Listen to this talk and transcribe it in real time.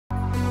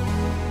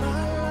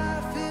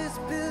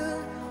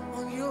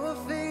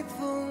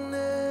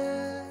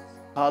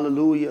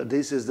Hallelujah.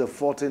 This is the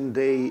 14th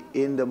day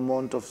in the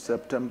month of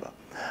September.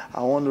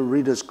 I want to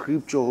read a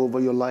scripture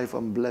over your life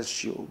and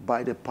bless you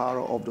by the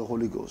power of the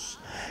Holy Ghost.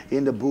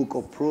 In the book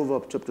of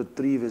Proverbs chapter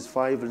 3 verse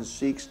 5 and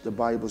 6, the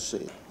Bible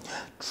says,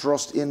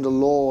 trust in the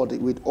Lord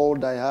with all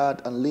thy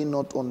heart and lean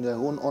not on thy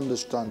own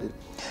understanding.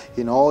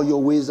 In all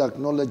your ways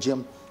acknowledge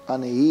him,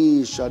 and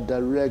he shall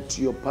direct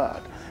your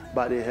path.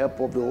 By the help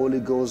of the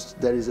Holy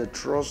Ghost, there is a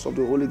trust of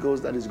the Holy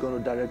Ghost that is going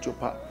to direct your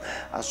path.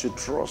 As you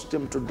trust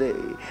him today,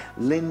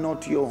 lean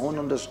not to your own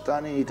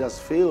understanding. It has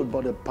failed,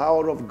 but the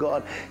power of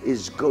God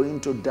is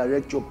going to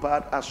direct your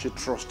path as you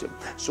trust him.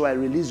 So I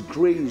release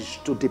grace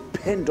to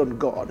depend on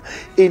God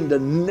in the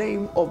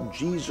name of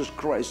Jesus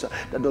Christ,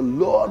 that the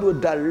Lord will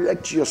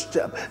direct your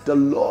step. The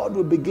Lord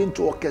will begin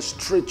to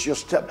orchestrate your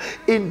step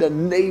in the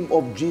name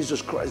of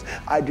Jesus Christ.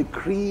 I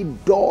decree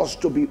doors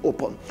to be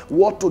open.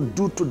 What to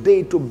do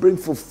today to bring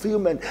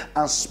fulfillment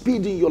and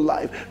speed in your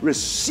life.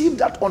 Receive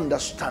that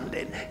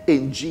understanding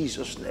in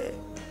Jesus' name.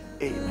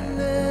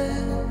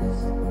 Amen.